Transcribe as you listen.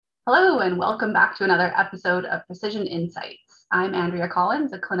Hello, and welcome back to another episode of Precision Insights. I'm Andrea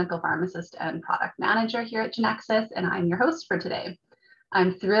Collins, a clinical pharmacist and product manager here at Genexus, and I'm your host for today.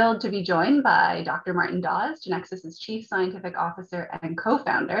 I'm thrilled to be joined by Dr. Martin Dawes, Genexus's Chief Scientific Officer and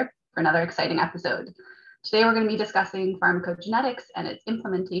co-founder, for another exciting episode. Today, we're going to be discussing pharmacogenetics and its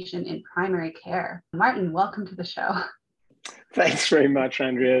implementation in primary care. Martin, welcome to the show. Thanks very much,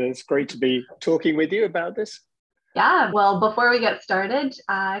 Andrea. It's great to be talking with you about this. Yeah, well, before we get started,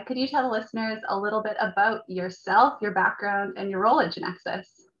 could you tell the listeners a little bit about yourself, your background, and your role at Genexus?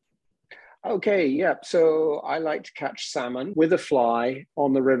 Okay, yeah. So I like to catch salmon with a fly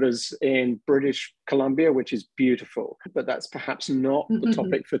on the rivers in British Columbia, which is beautiful, but that's perhaps not the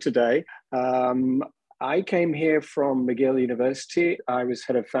topic for today. I came here from McGill University. I was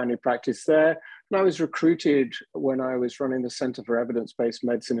head of family practice there, and I was recruited when I was running the Center for Evidence-Based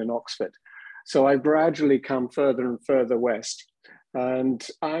Medicine in Oxford. So I've gradually come further and further west. And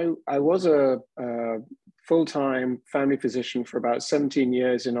I was a full-time family physician for about 17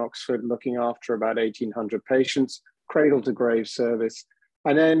 years in Oxford, looking after about 1,800 patients, cradle to grave service.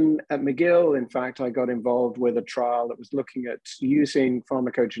 And then at McGill, in fact, I got involved with a trial that was looking at using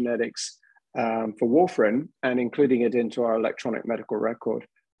pharmacogenetics for warfarin and including it into our electronic medical record.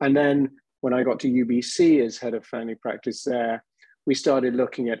 And then when I got to UBC as head of family practice there, we started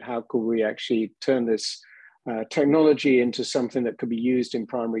looking at how could we actually turn this technology into something that could be used in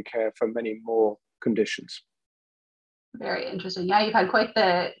primary care for many more conditions. Very interesting. Yeah, you've had quite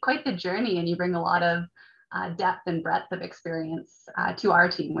the journey, and you bring a lot of depth and breadth of experience to our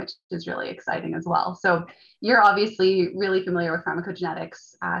team, which is really exciting as well. So you're obviously really familiar with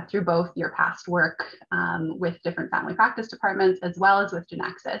pharmacogenetics through both your past work with different family practice departments as well as with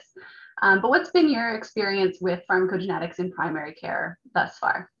Genexus. But what's been your experience with pharmacogenetics in primary care thus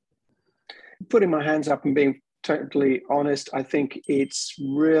far? Putting my hands up and being totally honest, I think it's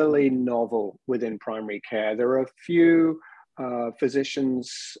really novel within primary care. There are a few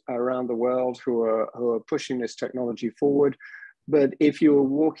physicians around the world who are pushing this technology forward. But if you're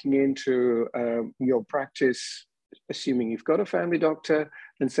walking into your practice, assuming you've got a family doctor,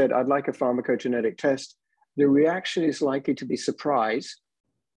 and said, I'd like a pharmacogenetic test, the reaction is likely to be surprise,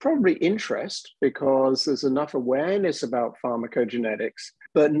 probably interest, because there's enough awareness about pharmacogenetics,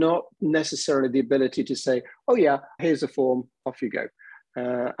 but not necessarily the ability to say, oh yeah, here's a form, off you go.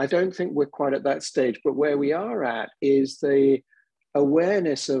 I don't think we're quite at that stage, but where we are at is the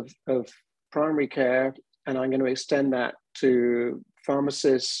awareness of primary care, and I'm going to extend that to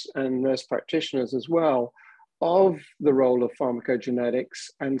pharmacists and nurse practitioners as well, of the role of pharmacogenetics.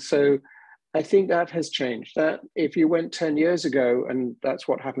 And so I think that has changed. That if you went 10 years ago, and that's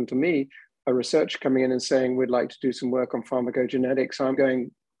what happened to me, a researcher coming in and saying, we'd like to do some work on pharmacogenetics, I'm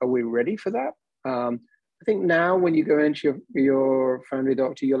going, are we ready for that? I think now when you go into your family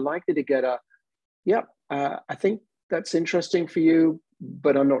doctor, you're likely to get I think that's interesting for you,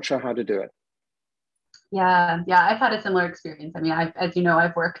 but I'm not sure how to do it. Yeah, I've had a similar experience. I mean, as you know,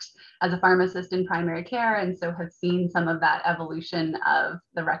 I've worked as a pharmacist in primary care, and so have seen some of that evolution of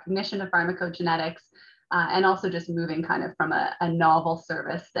the recognition of pharmacogenetics, and also just moving kind of from a novel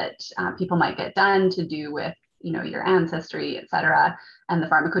service that people might get done to do with, your ancestry, et cetera, and the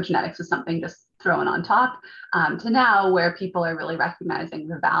pharmacogenetics was something just thrown on top, to now where people are really recognizing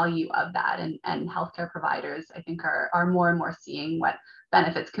the value of that, and healthcare providers, I think, are more and more seeing what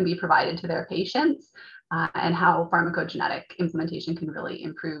benefits can be provided to their patients, and how pharmacogenetic implementation can really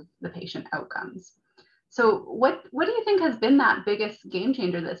improve the patient outcomes. So what do you think has been that biggest game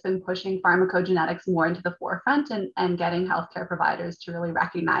changer that's been pushing pharmacogenetics more into the forefront and getting healthcare providers to really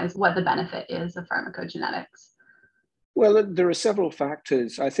recognize what the benefit is of pharmacogenetics? Well, there are several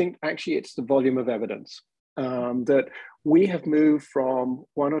factors. I think actually it's the volume of evidence that we have moved from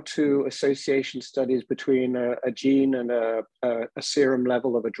one or two association studies between a gene and a serum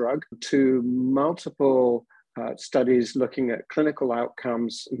level of a drug to multiple studies looking at clinical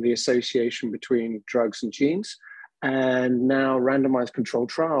outcomes and the association between drugs and genes, and now randomized controlled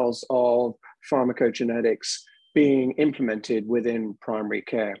trials of pharmacogenetics being implemented within primary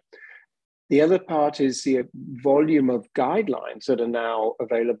care. The other part is the volume of guidelines that are now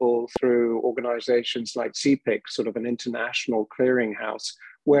available through organizations like CPIC, sort of an international clearinghouse,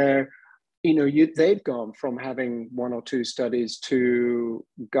 where they've gone from having one or two studies to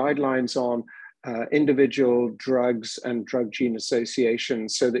guidelines on individual drugs and drug gene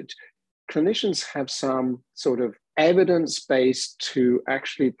associations, so that clinicians have some sort of evidence base to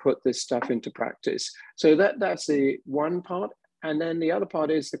actually put this stuff into practice. So that's the one part. And then the other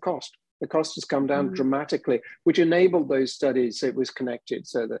part is the cost. The cost has come down dramatically, which enabled those studies. It was connected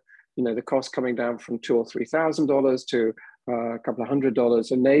so that, the cost coming down from $2,000 or $3,000 to a couple of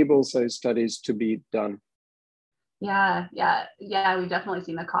 $100 enables those studies to be done. Yeah. We've definitely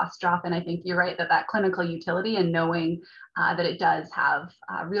seen the cost drop. And I think you're right that clinical utility and knowing that it does have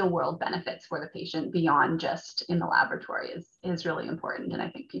real world benefits for the patient beyond just in the laboratory is really important. And I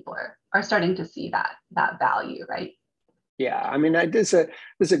think people are starting to see that value, right? Yeah, I mean, there's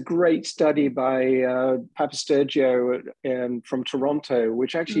a great study by Papastergiou from Toronto,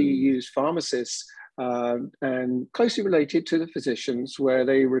 which actually used pharmacists and closely related to the physicians, where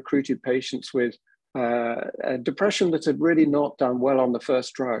they recruited patients with a depression that had really not done well on the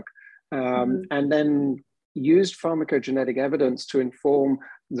first drug, and then used pharmacogenetic evidence to inform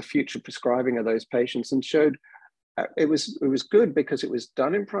the future prescribing of those patients, and showed it was good because it was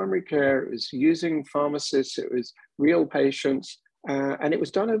done in primary care, it was using pharmacists, it was real patients, and it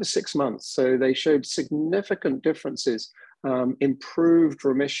was done over 6 months. So they showed significant differences, improved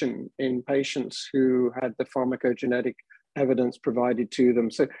remission in patients who had the pharmacogenetic evidence provided to them.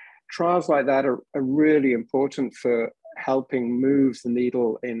 So trials like that are really important for helping move the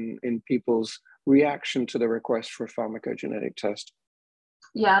needle in people's reaction to the request for a pharmacogenetic test.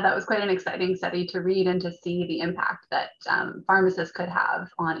 Yeah, that was quite an exciting study to read and to see the impact that pharmacists could have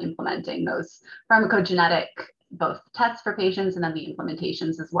on implementing those pharmacogenetic both tests for patients and then the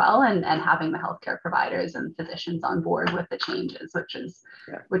implementations as well, and having the healthcare providers and physicians on board with the changes,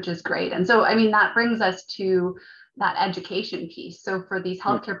 which is great. And so, I mean, that brings us to that education piece. So for these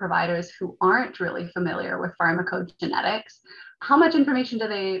healthcare providers who aren't really familiar with pharmacogenetics, how much information do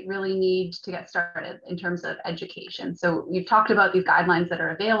they really need to get started in terms of education? So you've talked about these guidelines that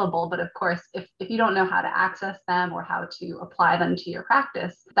are available, but of course, if you don't know how to access them or how to apply them to your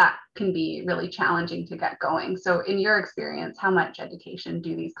practice, that can be really challenging to get going. So in your experience, how much education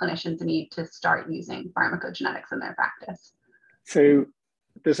do these clinicians need to start using pharmacogenetics in their practice? So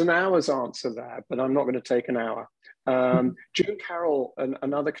there's an hour's answer there, but I'm not going to take an hour. June Carroll,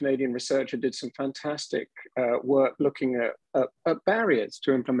 another Canadian researcher, did some fantastic work looking at barriers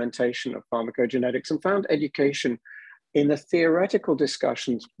to implementation of pharmacogenetics, and found education in the theoretical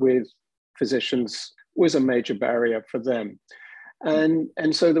discussions with physicians was a major barrier for them.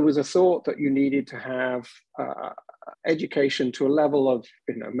 And so there was a thought that you needed to have education to a level of,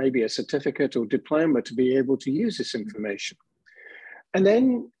 maybe a certificate or diploma to be able to use this information. And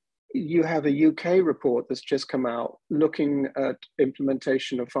then you have a UK report that's just come out looking at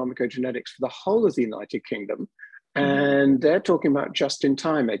implementation of pharmacogenetics for the whole of the United Kingdom. And they're talking about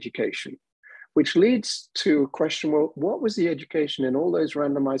just-in-time education, which leads to a question, well, what was the education in all those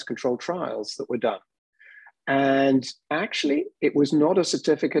randomized controlled trials that were done? And actually, it was not a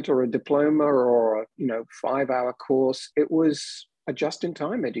certificate or a diploma or a 5-hour course. It was a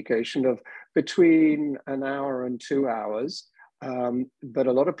just-in-time education of between an hour and 2 hours. But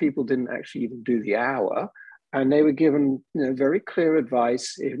a lot of people didn't actually even do the hour, and they were given very clear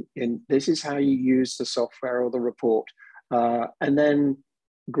advice in this is how you use the software or the report. And then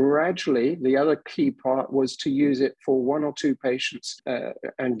gradually, the other key part was to use it for 1 or 2 patients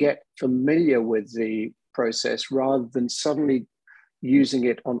and get familiar with the process rather than suddenly using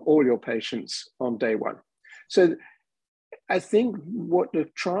it on all your patients on day one. So I think what the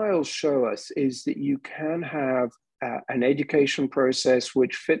trials show us is that you can have an education process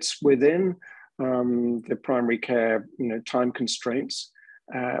which fits within the primary care time constraints,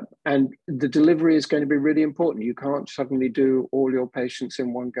 and the delivery is going to be really important. You can't suddenly do all your patients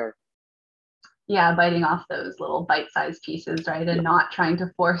in one go. Yeah, biting off those little bite-sized pieces, right, and not trying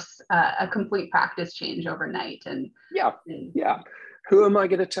to force a complete practice change overnight. And who am I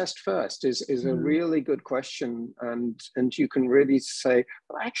going to test first is a really good question, and you can really say,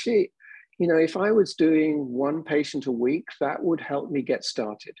 well, actually, if I was doing 1 patient a week, that would help me get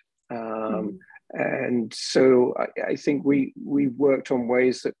started. And so I think we've worked on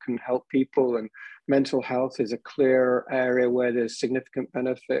ways that can help people, and mental health is a clear area where there's significant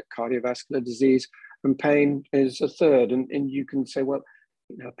benefit, cardiovascular disease, and pain is a third. And you can say, well,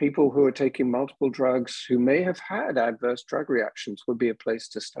 people who are taking multiple drugs who may have had adverse drug reactions would be a place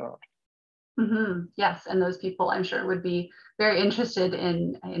to start. Yes, and those people, I'm sure, would be very interested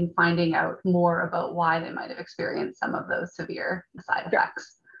in finding out more about why they might have experienced some of those severe side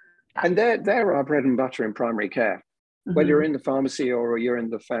effects. Yeah. And they're our bread and butter in primary care. Whether you're in the pharmacy or you're in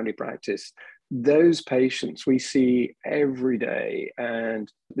the family practice, those patients we see every day,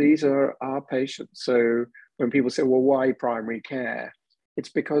 and these are our patients. So when people say, well, why primary care? It's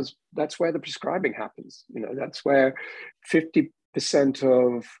because that's where the prescribing happens. That's where 50%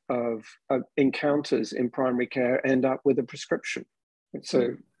 of encounters in primary care end up with a prescription.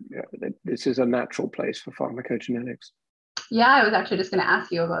 So this is a natural place for pharmacogenetics. Yeah, I was actually just going to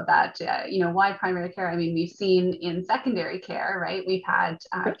ask you about that. Why primary care? I mean, we've seen in secondary care, right? We've had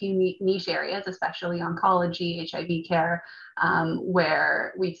a few niche areas, especially oncology, HIV care,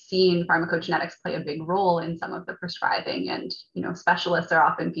 where we've seen pharmacogenetics play a big role in some of the prescribing. And, specialists are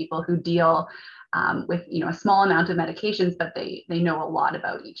often people who deal with, a small amount of medications, but they know a lot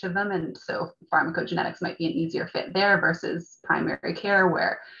about each of them. And so pharmacogenetics might be an easier fit there versus primary care,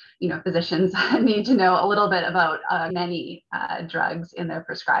 where physicians need to know a little bit about many drugs in their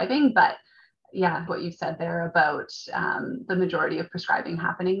prescribing. But yeah, what you said there about the majority of prescribing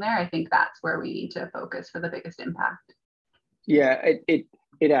happening there, I think that's where we need to focus for the biggest impact. Yeah,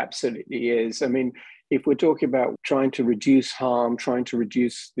 it absolutely is. I mean, if we're talking about trying to reduce harm, trying to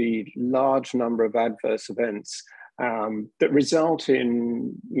reduce the large number of adverse events that result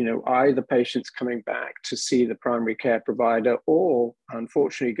in, either patients coming back to see the primary care provider or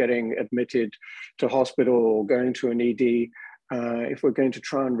unfortunately getting admitted to hospital or going to an ED, if we're going to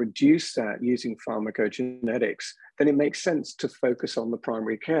try and reduce that using pharmacogenetics, then it makes sense to focus on the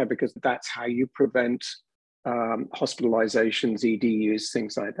primary care, because that's how you prevent hospitalizations, ED use,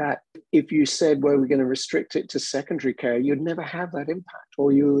 things like that. If you said, well, we're going to restrict it to secondary care, you'd never have that impact,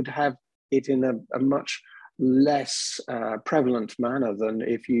 or you would have it in a much less prevalent manner than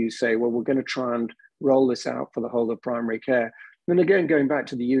if you say, well, we're going to try and roll this out for the whole of primary care. And again, going back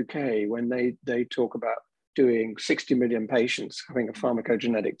to the UK, when they talk about doing 60 million patients having a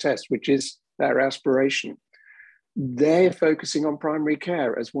pharmacogenetic test, which is their aspiration, they're focusing on primary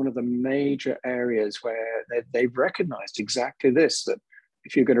care as one of the major areas where they've recognized exactly this, that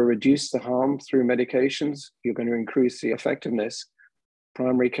if you're going to reduce the harm through medications, you're going to increase the effectiveness.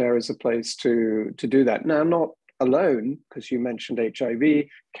 Primary care is a place to do that. Now, not alone, because you mentioned HIV,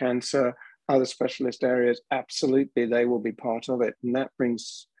 cancer, other specialist areas, absolutely, they will be part of it. And that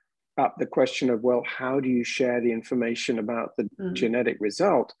brings up the question of, well, how do you share the information about the genetic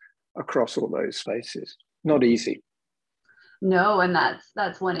result across all those spaces? Not easy. No, and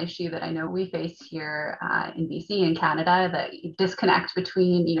that's one issue that I know we face here in BC and Canada, that disconnect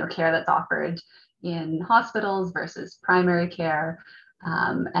between care that's offered in hospitals versus primary care,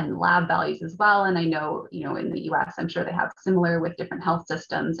 and lab values as well. And I know in the US, I'm sure they have similar with different health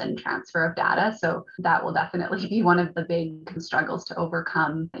systems and transfer of data. So that will definitely be one of the big struggles to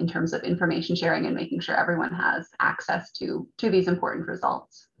overcome in terms of information sharing and making sure everyone has access to these important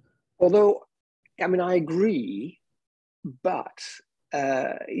results. Although, I mean, I agree. But,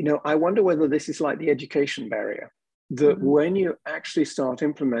 I wonder whether this is like the education barrier, that when you actually start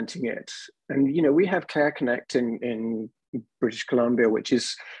implementing it, and, we have Care Connect in British Columbia, which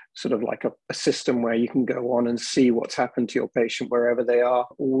is sort of like a system where you can go on and see what's happened to your patient wherever they are.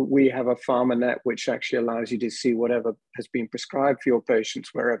 We have a PharmaNet, which actually allows you to see whatever has been prescribed for your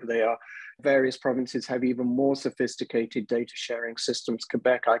patients wherever they are. Various provinces have even more sophisticated data sharing systems.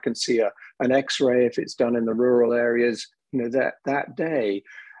 Quebec, I can see an X-ray if it's done in the rural areas, that day,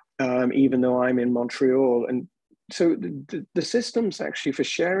 even though I'm in Montreal. And so the systems actually for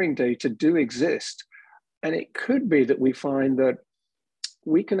sharing data do exist. And it could be that we find that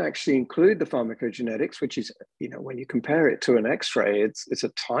we can actually include the pharmacogenetics, which is, when you compare it to an X-ray, it's a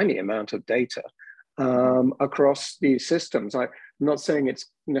tiny amount of data across these systems. I'm not saying it's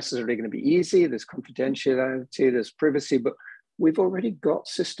necessarily going to be easy. There's confidentiality, there's privacy, but we've already got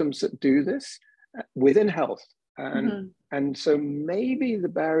systems that do this within health. And so maybe the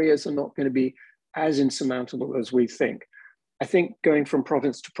barriers are not going to be as insurmountable as we think. I think going from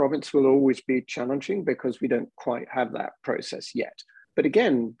province to province will always be challenging because we don't quite have that process yet. But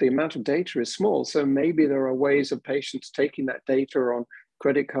again, the amount of data is small. So maybe there are ways of patients taking that data on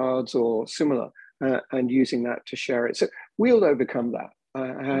credit cards or similar and using that to share it. So we'll overcome that.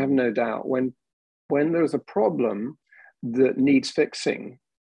 I have no doubt. When there's a problem that needs fixing,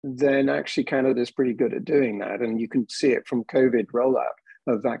 then actually Canada is pretty good at doing that. And you can see it from COVID rollout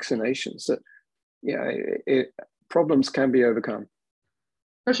of vaccinations that, problems can be overcome.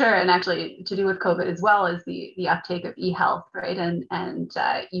 For sure. And actually to do with COVID as well is the uptake of e-health, right? And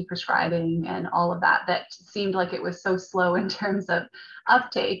e-prescribing and all of that seemed like it was so slow in terms of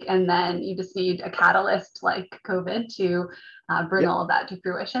uptake. And then you just need a catalyst like COVID to bring all of that to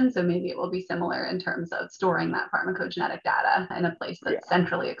fruition. So maybe it will be similar in terms of storing that pharmacogenetic data in a place that's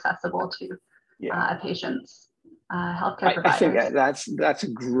centrally accessible to patients. Healthcare providers. I think that's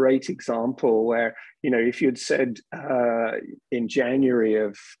a great example where, if you'd said in January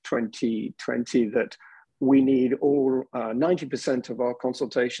of 2020 that we need all 90% of our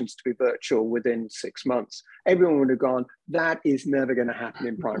consultations to be virtual within 6 months, everyone would have gone, that is never going to happen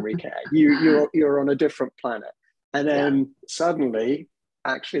in primary care. You're on a different planet. And then suddenly,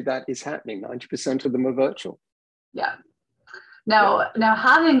 actually, that is happening. 90% of them are virtual. Yeah. Now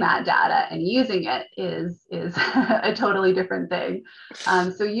having that data and using it is a totally different thing.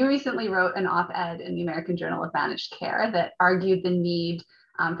 So you recently wrote an op-ed in the American Journal of Managed Care that argued the need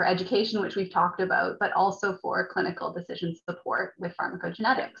for education, which we've talked about, but also for clinical decision support with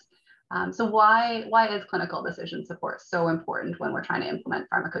pharmacogenetics. So why is clinical decision support so important when we're trying to implement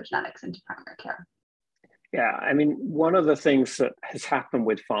pharmacogenetics into primary care? Yeah, I mean, one of the things that has happened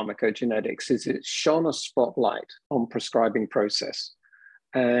with pharmacogenetics is it's shone a spotlight on prescribing process.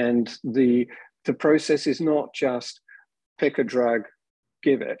 And the process is not just pick a drug,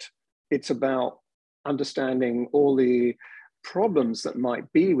 give it. It's about understanding all the problems that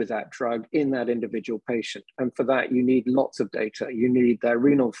might be with that drug in that individual patient. And for that, you need lots of data. You need their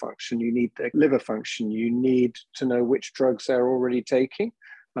renal function, you need their liver function, you need to know which drugs they're already taking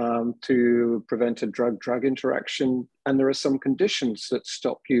to prevent a drug-drug interaction. And there are some conditions that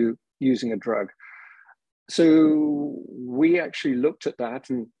stop you using a drug. So we actually looked at that,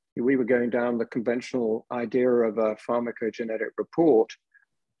 and we were going down the conventional idea of a pharmacogenetic report.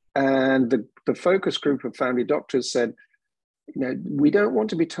 And the focus group of family doctors said, we don't want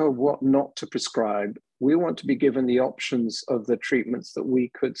to be told what not to prescribe. We want to be given the options of the treatments that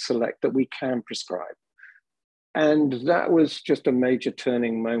we could select, that we can prescribe. And that was just a major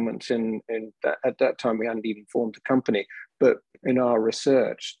turning moment in that. At that time, we hadn't even formed a company, but in our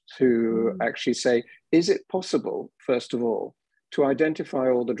research to actually say, is it possible, first of all, to identify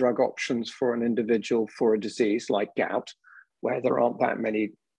all the drug options for an individual for a disease like gout, where there aren't that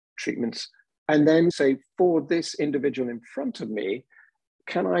many treatments, and then say, for this individual in front of me,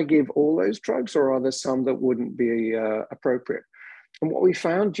 can I give all those drugs, or are there some that wouldn't be appropriate? And what we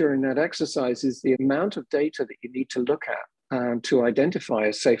found during that exercise is the amount of data that you need to look at to identify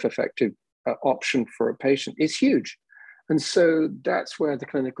a safe, effective option for a patient is huge. And so that's where the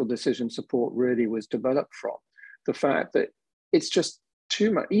clinical decision support really was developed from. The fact that it's just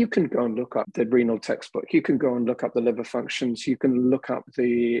too much. You can go and look up the renal textbook. You can go and look up the liver functions. You can look up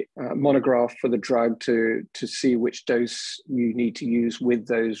the monograph for the drug to see which dose you need to use with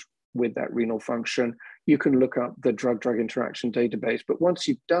that renal function. You can look up the drug-drug interaction database. But once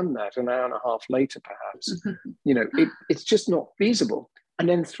you've done that, an hour and a half later, perhaps, it's just not feasible. And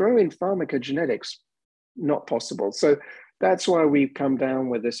then throw in pharmacogenetics, not possible. So that's why we've come down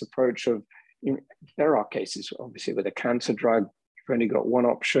with this approach of, there are cases, obviously, with a cancer drug, you've only got one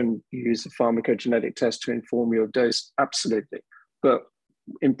option, you use the pharmacogenetic test to inform your dose, absolutely. But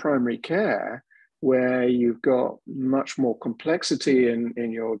in primary care, where you've got much more complexity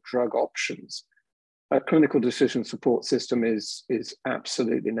in your drug options, a clinical decision support system is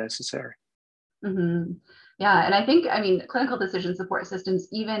absolutely necessary. Mm-hmm. Yeah, and I think, clinical decision support systems,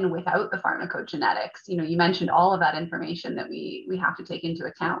 even without the pharmacogenetics, you mentioned all of that information that we have to take into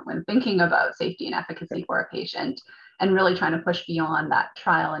account when thinking about safety and efficacy for a patient, and really trying to push beyond that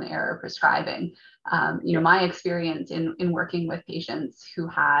trial and error prescribing. My experience in working with patients who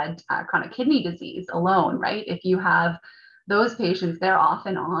had chronic kidney disease alone, right? If you have those patients, they're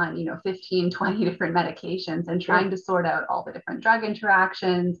often on, 15, 20 different medications, and trying to sort out all the different drug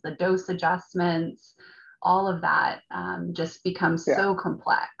interactions, the dose adjustments, all of that just becomes so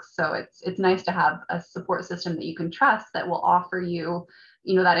complex. So it's nice to have a support system that you can trust that will offer you,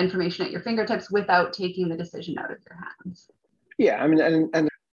 that information at your fingertips without taking the decision out of your hands. Yeah, and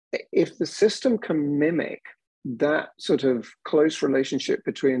if the system can mimic that sort of close relationship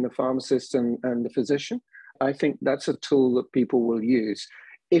between the pharmacist and the physician, I think that's a tool that people will use.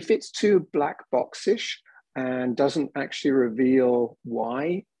 If it's too black box-ish and doesn't actually reveal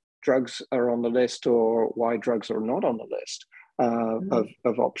why drugs are on the list or why drugs are not on the list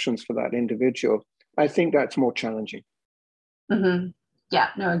of options for that individual, I think that's more challenging. Mm-hmm. Yeah,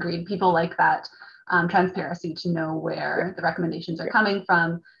 no, agreed. People like that transparency to know where the recommendations are coming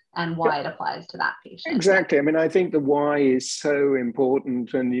from and why it applies to that patient. Exactly. I think the why is so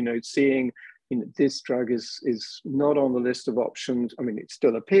important, and seeing this drug is not on the list of options. It's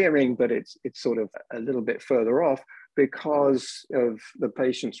still appearing, but it's sort of a little bit further off because of the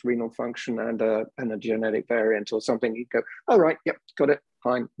patient's renal function and a genetic variant or something. You go, all right, yep, got it,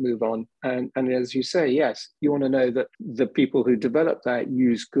 fine, move on. And as you say, yes, you want to know that the people who develop that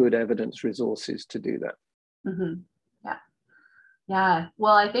use good evidence resources to do that. Mm-hmm. Yeah.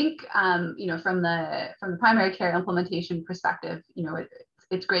 Well, I think from the primary care implementation perspective,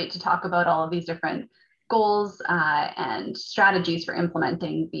 it's great to talk about all of these different goals and strategies for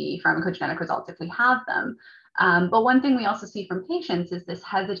implementing the pharmacogenetic results if we have them. But one thing we also see from patients is this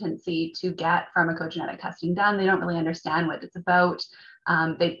hesitancy to get pharmacogenetic testing done. They don't really understand what it's about.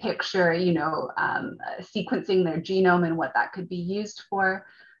 They picture, sequencing their genome and what that could be used for.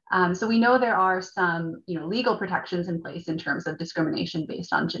 So we know there are some, legal protections in place in terms of discrimination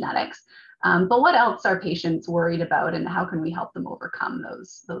based on genetics. But what else are patients worried about, and how can we help them overcome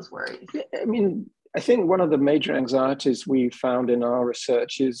those worries? I mean, I think one of the major anxieties we found in our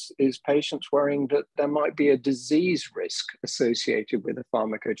research is patients worrying that there might be a disease risk associated with a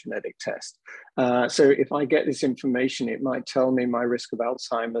pharmacogenetic test. So if I get this information, it might tell me my risk of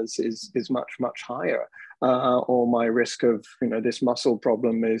Alzheimer's is much, much higher, or my risk of this muscle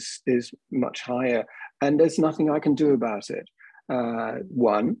problem is much higher, and there's nothing I can do about it.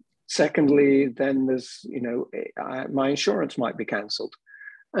 One. Secondly, then there's my insurance might be cancelled.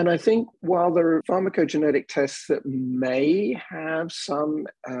 And I think while there are pharmacogenetic tests that may have some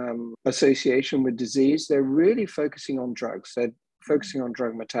association with disease, they're really focusing on drugs. They're focusing on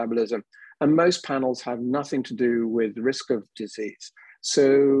drug metabolism. And most panels have nothing to do with risk of disease.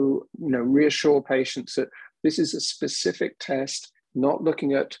 So, reassure patients that this is a specific test, not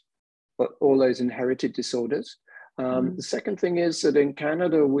looking at all those inherited disorders. The second thing is that in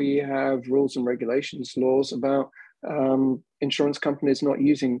Canada, we have rules and regulations, laws about insurance companies not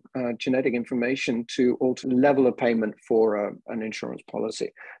using genetic information to alter the level of payment for an insurance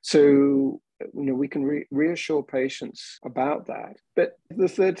policy. So, we can reassure patients about that. But the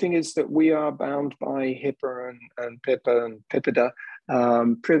third thing is that we are bound by HIPAA and PIPA and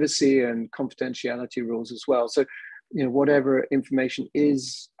PIPEDA, privacy and confidentiality rules as well. So, whatever information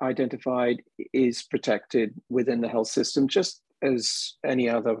is identified is protected within the health system, just as any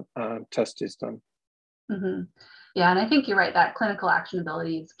other test is done. Mm-hmm. Yeah, and I think you're right that clinical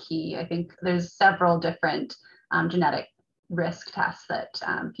actionability is key. I think there's several different genetic risk tests that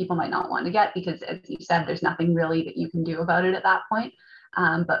people might not want to get because, as you said, there's nothing really that you can do about it at that point.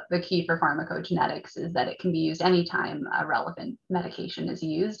 But the key for pharmacogenetics is that it can be used anytime a relevant medication is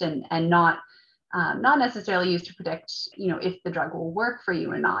used, and not necessarily used to predict, if the drug will work for you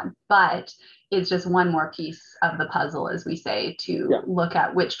or not, but it's just one more piece of the puzzle, as we say, to look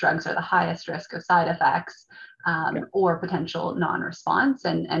at which drugs are the highest risk of side effects or potential non-response,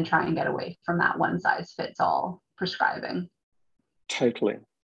 and try and get away from that one size fits all prescribing. Totally.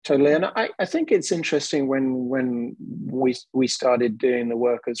 And I think it's interesting when we started doing the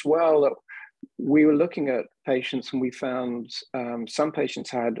work as well, that we were looking at patients and we found some patients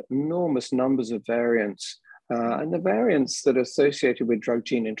had enormous numbers of variants. And the variants that are associated with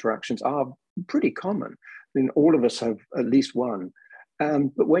drug-gene interactions are pretty common. I mean, all of us have at least one.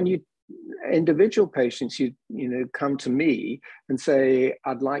 But when individual patients, you come to me and say,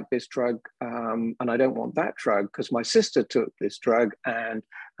 I'd like this drug and I don't want that drug because my sister took this drug and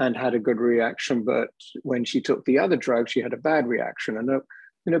had a good reaction, but when she took the other drug, she had a bad reaction.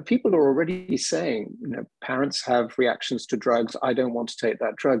 And people are already saying, parents have reactions to drugs. I don't want to take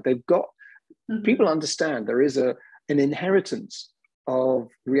that drug. They've got, people understand there is an inheritance of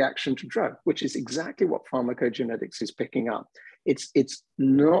reaction to drug, which is exactly what pharmacogenetics is picking up. It's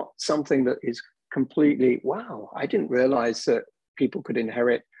not something that is completely, wow, I didn't realize that people could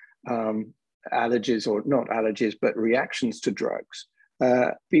inherit allergies, or not allergies, but reactions to drugs.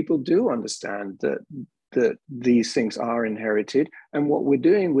 People do understand that these things are inherited. And what we're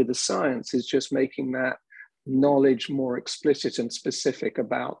doing with the science is just making that knowledge more explicit and specific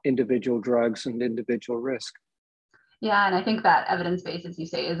about individual drugs and individual risk. Yeah, and I think that evidence base, as you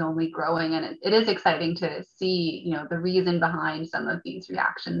say, is only growing, and it is exciting to see, the reason behind some of these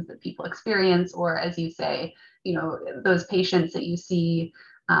reactions that people experience, or as you say, those patients that you see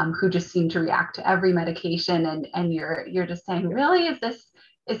who just seem to react to every medication, and you're just saying, really, is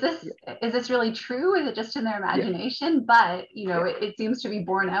this really true? Is it just in their imagination? But it seems to be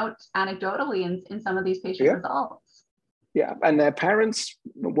borne out anecdotally in some of these patient results. Yeah, and their parents,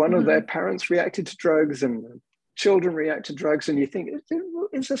 one of their parents reacted to drugs, and children react to drugs, and you think,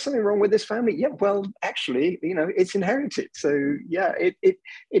 is there something wrong with this family? Yeah, well, actually, it's inherited. So yeah,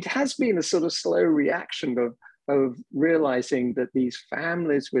 it has been a sort of slow reaction of realizing that these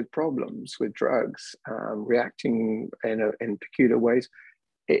families with problems with drugs reacting in peculiar ways,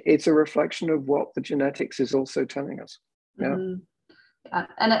 it's a reflection of what the genetics is also telling us. Yeah. Yeah.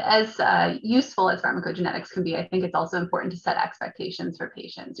 And as useful as pharmacogenetics can be, I think it's also important to set expectations for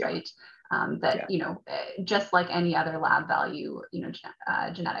patients, right? Just like any other lab value,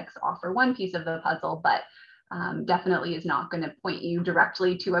 genetics offer one piece of the puzzle, but definitely is not going to point you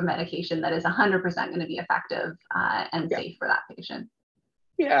directly to a medication that is 100% going to be effective and safe for that patient.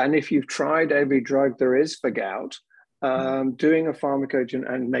 Yeah, and if you've tried every drug there is for gout, doing a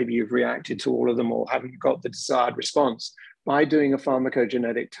pharmacogen, and maybe you've reacted to all of them or haven't got the desired response, by doing a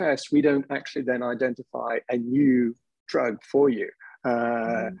pharmacogenetic test, we don't actually then identify a new drug for you.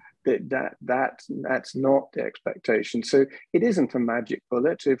 that's not the expectation. So it isn't a magic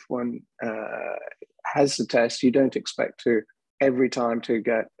bullet. If one has the test, you don't expect to every time to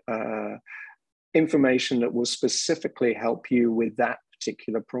get information that will specifically help you with that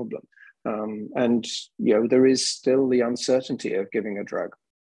particular problem. And there is still the uncertainty of giving a drug.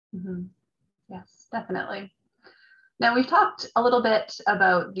 Mm-hmm. Yes, definitely. Now, we've talked a little bit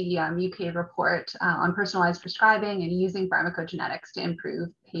about the UK report on personalized prescribing and using pharmacogenetics to improve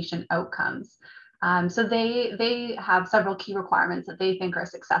patient outcomes. So they have several key requirements that they think are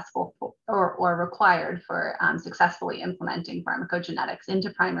successful or required for successfully implementing pharmacogenetics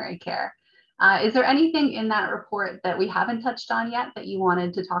into primary care. Is there anything in that report that we haven't touched on yet that you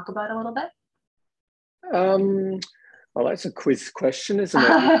wanted to talk about a little bit? Well, that's a quiz question, isn't it?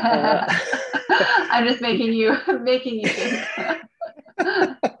 I'm just making you think.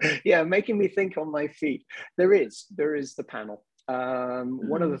 Yeah, making me think on my feet. There is the panel.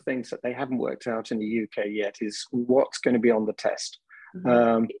 One of the things that they haven't worked out in the UK yet is what's going to be on the test.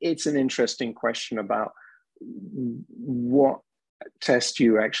 It's an interesting question about what test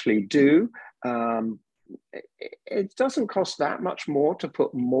you actually do. It doesn't cost that much more to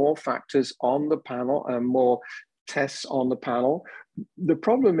put more factors on the panel and more tests on the panel. The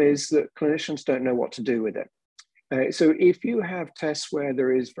problem is that clinicians don't know what to do with it. So if you have tests where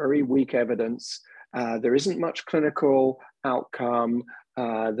there is very weak evidence, there isn't much clinical outcome,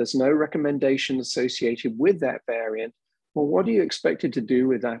 there's no recommendation associated with that variant, well, what are you expected to do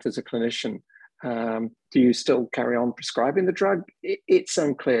with that as a clinician? Do you still carry on prescribing the drug? It's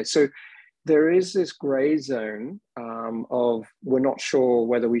unclear. So there is this gray zone of we're not sure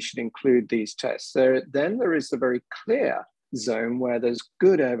whether we should include these tests. Then there is the very clear zone where there's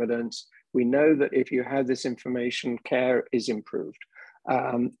good evidence. We know that if you have this information, care is improved.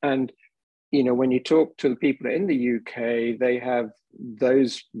 And when you talk to the people in the UK, they have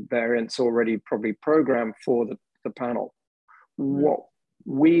those variants already probably programmed for the panel. What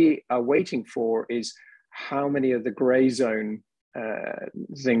we are waiting for is how many of the gray zone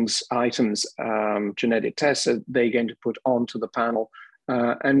items, genetic tests are they going to put onto the panel,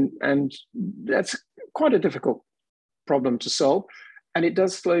 and that's quite a difficult problem to solve, and it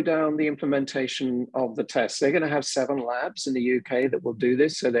does slow down the implementation of the tests. They're going to have 7 labs in the UK that will do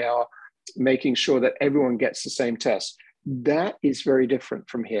this, so they are making sure that everyone gets the same test. That is very different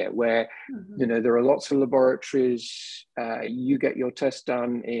from here, where there are lots of laboratories. You get your test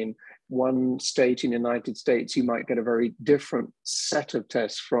done in one state in the United States, you might get a very different set of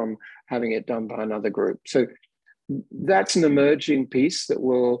tests from having it done by another group. So that's an emerging piece that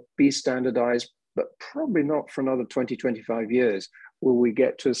will be standardized, but probably not for another 20, 25 years will we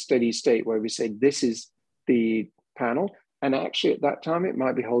get to a steady state where we say, this is the panel. And actually at that time, it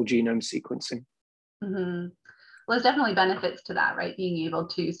might be whole genome sequencing. Well, there's definitely benefits to that, right? Being able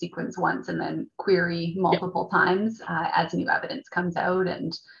to sequence once and then query multiple times as new evidence comes out.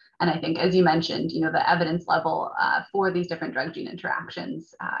 And I think, as you mentioned, the evidence level for these different drug-gene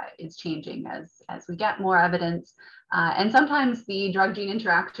interactions is changing as we get more evidence. And sometimes the drug-gene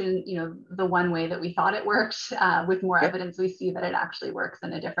interaction, the one way that we thought it worked, with more evidence, we see that it actually works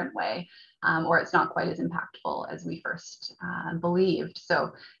in a different way, or it's not quite as impactful as we first believed.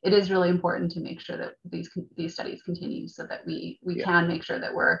 So it is really important to make sure that these studies continue so that we can make sure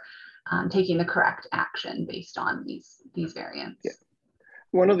that we're taking the correct action based on these variants.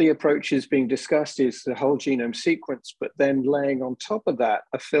 One of the approaches being discussed is the whole genome sequence, but then laying on top of that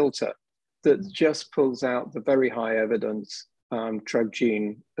a filter that just pulls out the very high evidence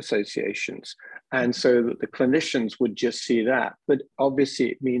drug-gene associations. And so that the clinicians would just see that. But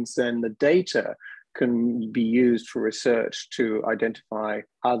obviously it means then the data can be used for research to identify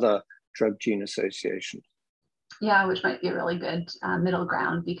other drug-gene associations. Yeah, which might be a really good middle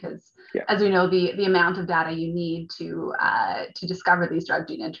ground, because as we know, the amount of data you need to discover these drug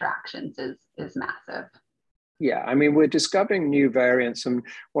gene interactions is massive. Yeah, I mean, we're discovering new variants, and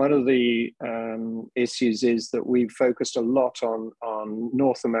one of the issues is that we've focused a lot on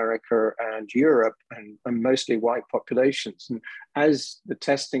North America and Europe, and mostly white populations. And as the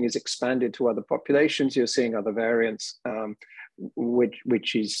testing is expanded to other populations, you're seeing other variants,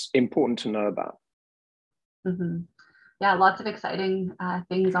 which is important to know about. Yeah, lots of exciting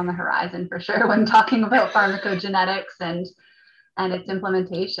things on the horizon for sure when talking about pharmacogenetics and its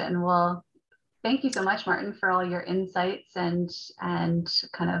implementation. Well, thank you so much, Martin, for all your insights and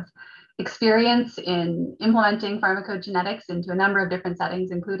kind of experience in implementing pharmacogenetics into a number of different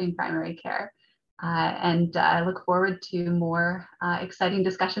settings, including primary care. And I look forward to more exciting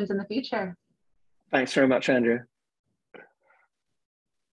discussions in the future. Thanks very much, Andrea.